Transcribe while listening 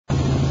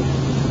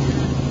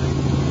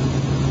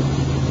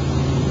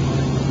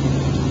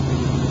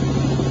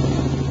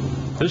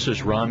This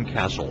is Ron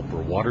Castle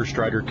for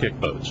WaterStrider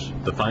kickboats,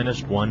 the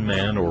finest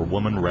one-man or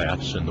woman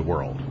rafts in the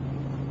world.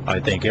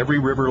 I think every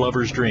river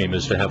lover's dream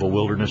is to have a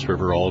wilderness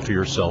river all to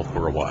yourself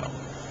for a while.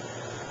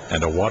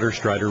 And a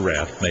WaterStrider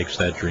raft makes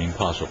that dream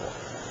possible.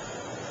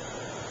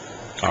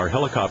 Our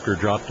helicopter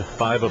dropped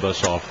 5 of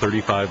us off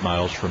 35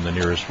 miles from the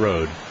nearest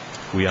road.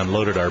 We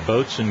unloaded our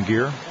boats and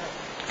gear,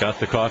 got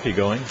the coffee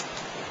going,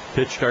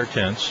 pitched our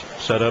tents,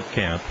 set up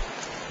camp,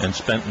 and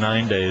spent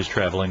 9 days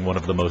traveling one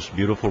of the most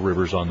beautiful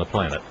rivers on the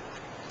planet,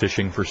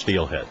 fishing for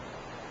steelhead.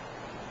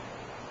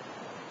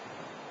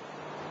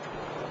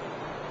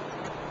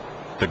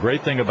 The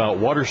great thing about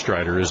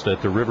WaterStrider is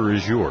that the river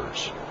is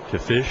yours, to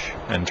fish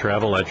and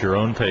travel at your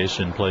own pace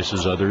in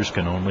places others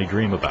can only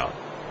dream about.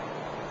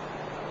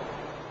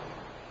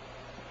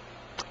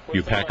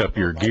 You pack up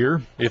your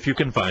gear, if you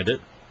can find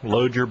it,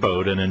 load your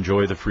boat, and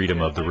enjoy the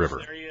freedom of the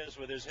river. There he is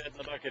with his head in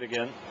the bucket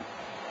again.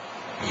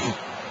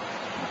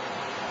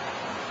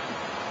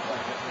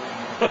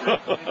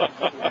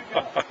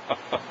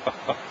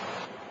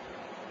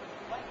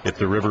 If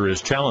the river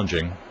is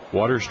challenging,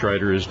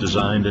 WaterStrider is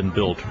designed and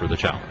built for the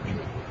challenge.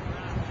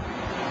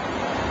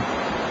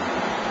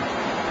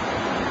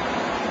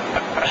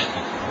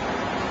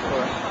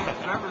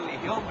 Beverly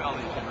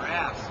Hillbillies and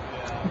rafts.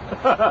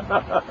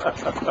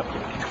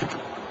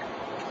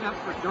 Except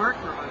for Dork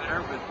over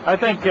there, but I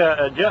think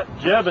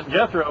Jeb and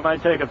Jethro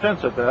might take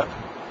offense at that.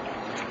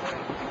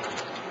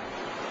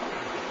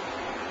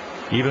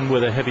 Even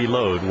with a heavy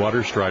load,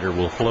 WaterStrider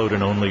will float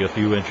in only a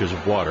few inches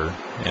of water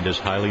and is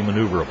highly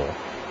maneuverable.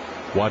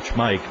 Watch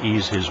Mike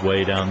ease his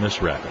way down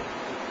this rapid.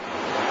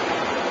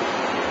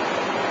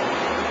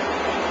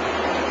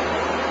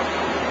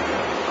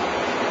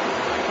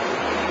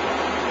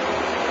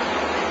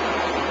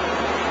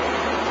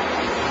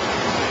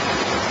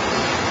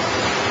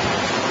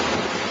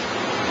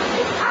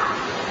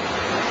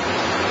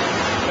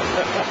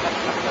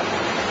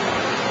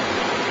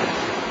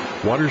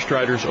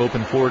 WaterStrider's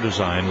open floor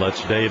design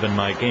lets Dave and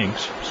Mike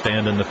Inks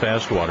stand in the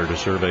fast water to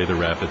survey the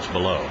rapids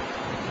below.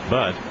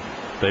 But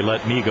they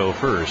let me go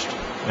first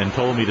and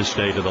told me to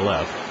stay to the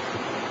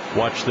left.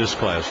 Watch this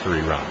Class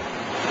 3 run.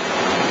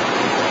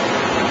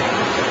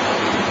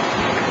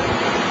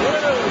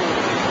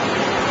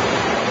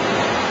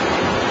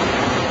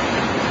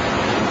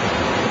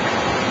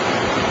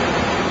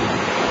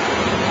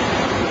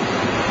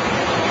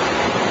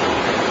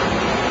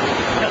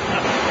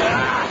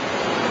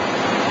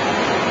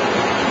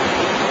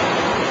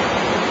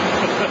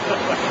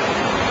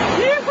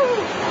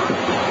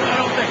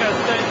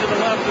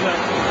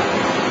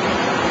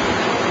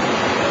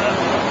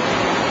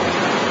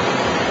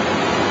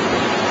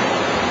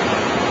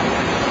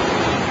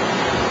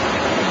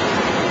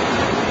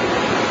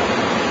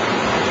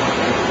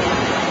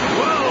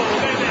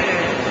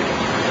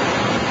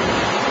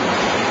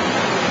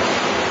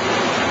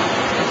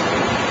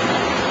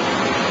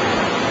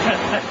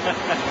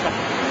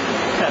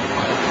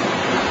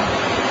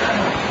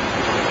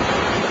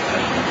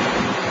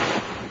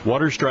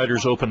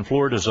 WaterStrider's open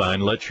floor design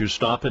lets you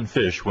stop and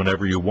fish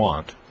whenever you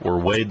want, or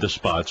wade the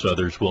spots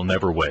others will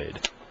never wade,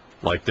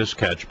 like this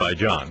catch by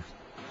John.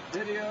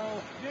 Video!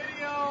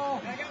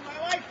 I got my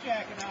life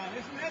jacket on.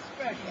 Isn't that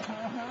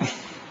special?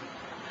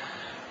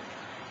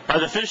 Are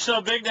the fish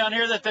so big down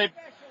here that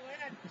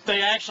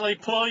they actually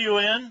pull you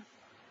in?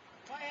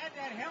 If I had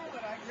that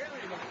helmet, I'd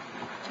really look.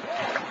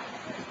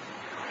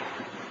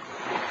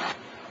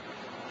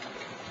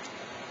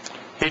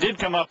 He did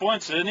come up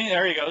once, didn't he?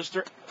 There he goes.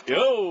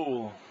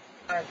 Yo!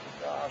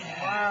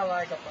 Smile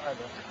like a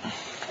mother.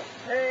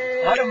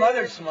 Hey, Like a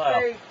mother smile.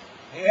 Hey.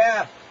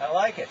 Yeah, I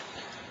like it.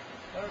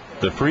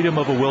 The freedom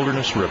of a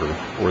wilderness river,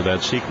 or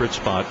that secret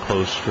spot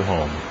close to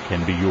home,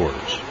 can be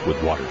yours with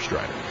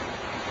WaterStrider.